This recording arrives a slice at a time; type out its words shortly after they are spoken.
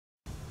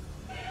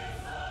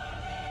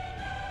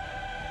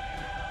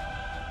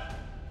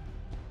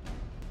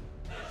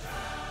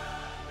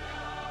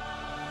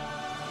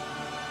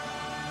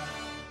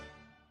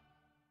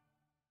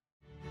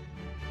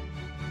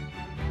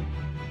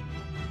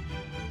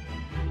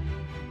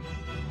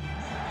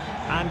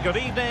And good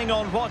evening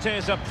on what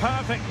is a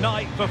perfect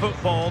night for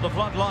football. The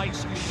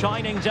floodlights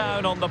shining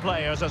down on the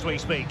players as we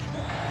speak.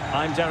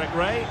 I'm Derek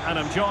Ray, and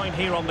I'm joined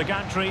here on the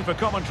gantry for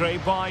commentary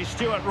by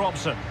Stuart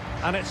Robson.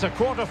 And it's a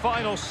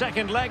quarter-final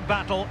second leg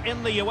battle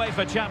in the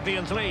UEFA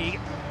Champions League.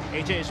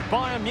 It is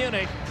Bayern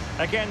Munich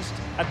against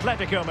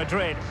Atletico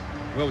Madrid.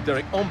 Well,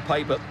 Derek, on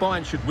paper,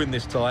 Bayern should win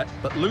this tie,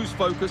 but lose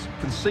focus,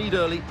 concede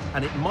early,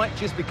 and it might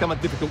just become a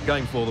difficult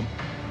game for them.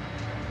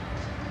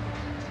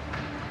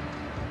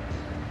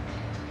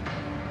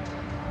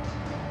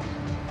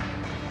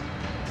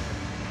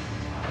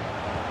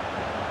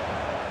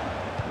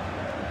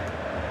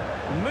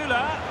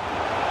 Müller.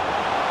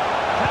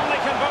 Can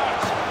they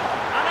convert?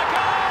 And a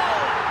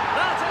goal!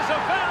 That is a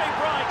very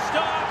bright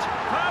start.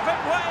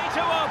 Perfect way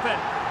to open.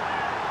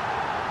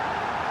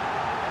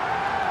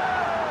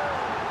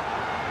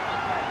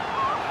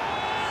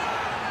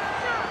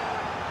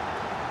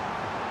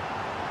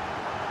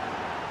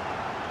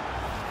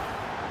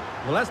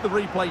 Well, as the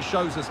replay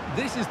shows us,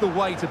 this is the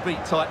way to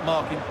beat tight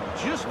marking.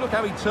 Just look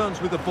how he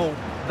turns with the ball.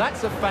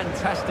 That's a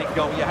fantastic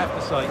goal, you have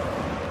to say.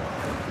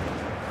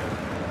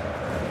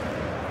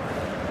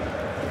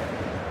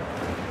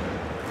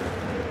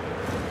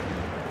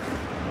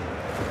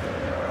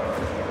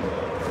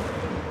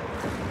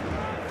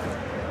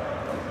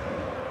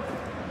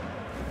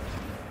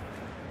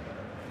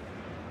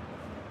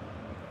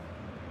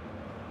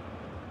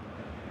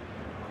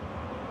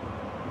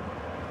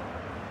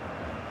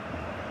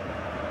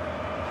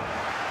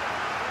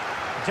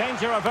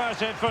 Danger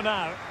averted for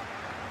now.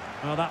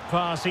 Well, that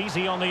pass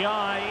easy on the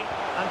eye.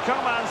 And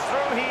Coman's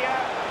through here.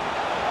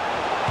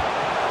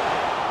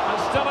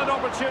 And still an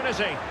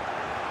opportunity.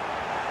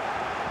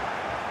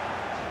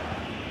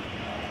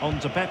 On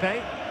to Pepe.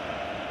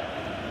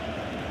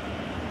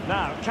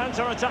 Now,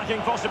 counter-attacking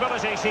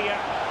possibilities here.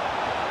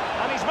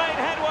 And he's made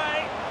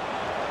headway.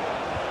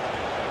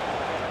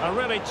 A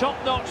really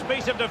top-notch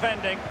piece of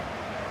defending.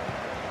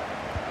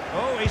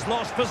 Oh, he's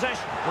lost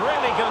possession.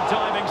 Really good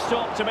diving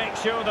stop to make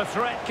sure the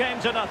threat came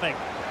to nothing.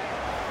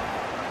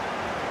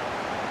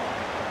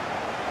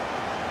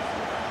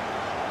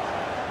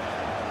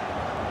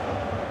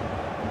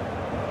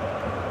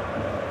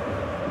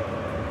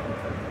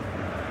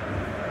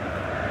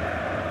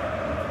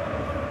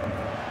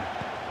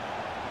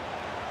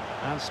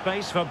 And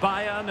space for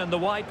Bayern in the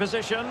wide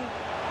position.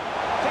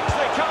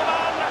 Kingsley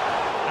Coman!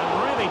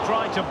 And really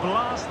tried to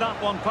blast that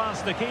one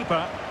past the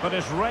keeper, but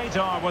his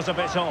radar was a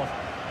bit off.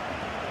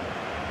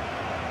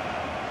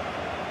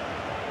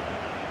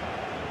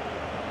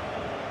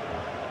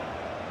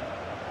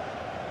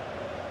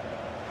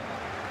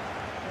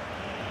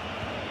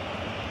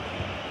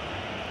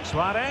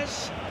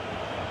 Suarez.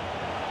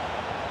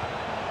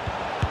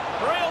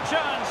 Real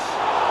chance.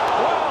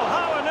 Well,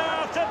 how on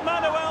earth did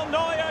Manuel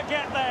Neuer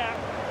get there?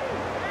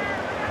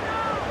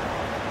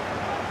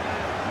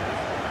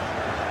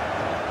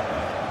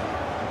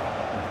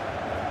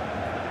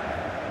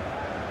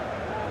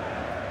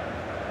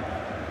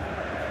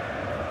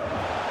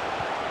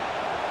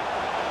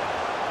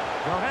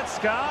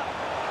 Goretzka.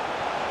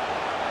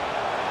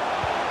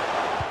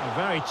 A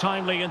very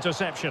timely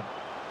interception.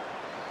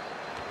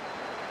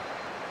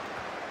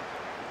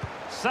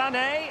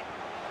 Sané.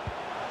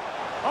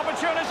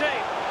 Opportunity.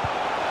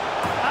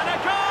 And a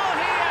goal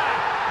here.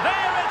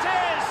 There it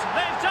is.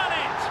 They've done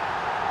it.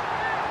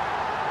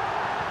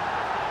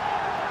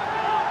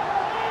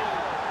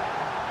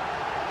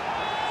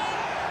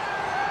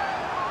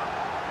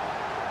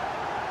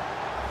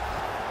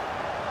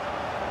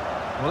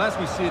 Well, as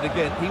we see it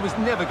again, he was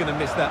never going to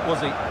miss that, was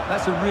he?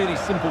 That's a really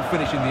simple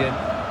finish in the end.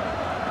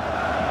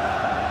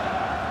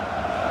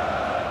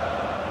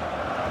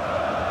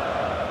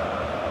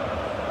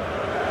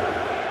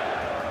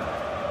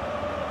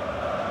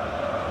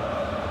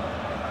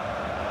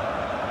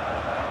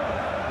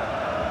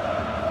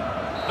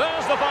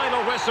 There's the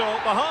final whistle.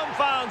 The home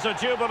fans are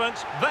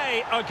jubilant.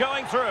 They are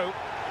going through.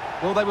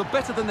 Well, they were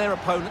better than their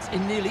opponents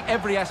in nearly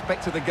every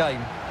aspect of the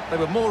game. They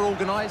were more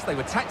organised, they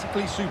were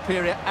tactically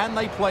superior, and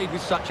they played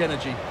with such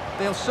energy.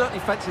 They'll certainly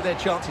fancy their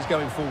chances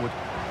going forward.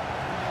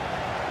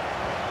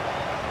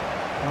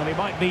 Well, he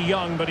might be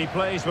young, but he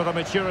plays with a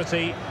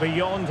maturity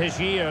beyond his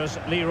years,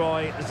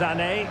 Leroy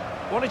Sané.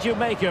 What did you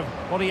make of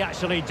what he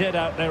actually did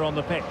out there on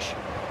the pitch?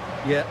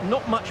 Yeah,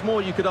 not much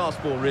more you could ask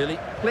for, really.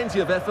 Plenty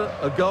of effort,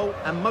 a goal,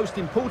 and most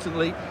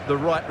importantly, the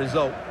right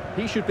result.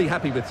 He should be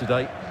happy with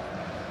today.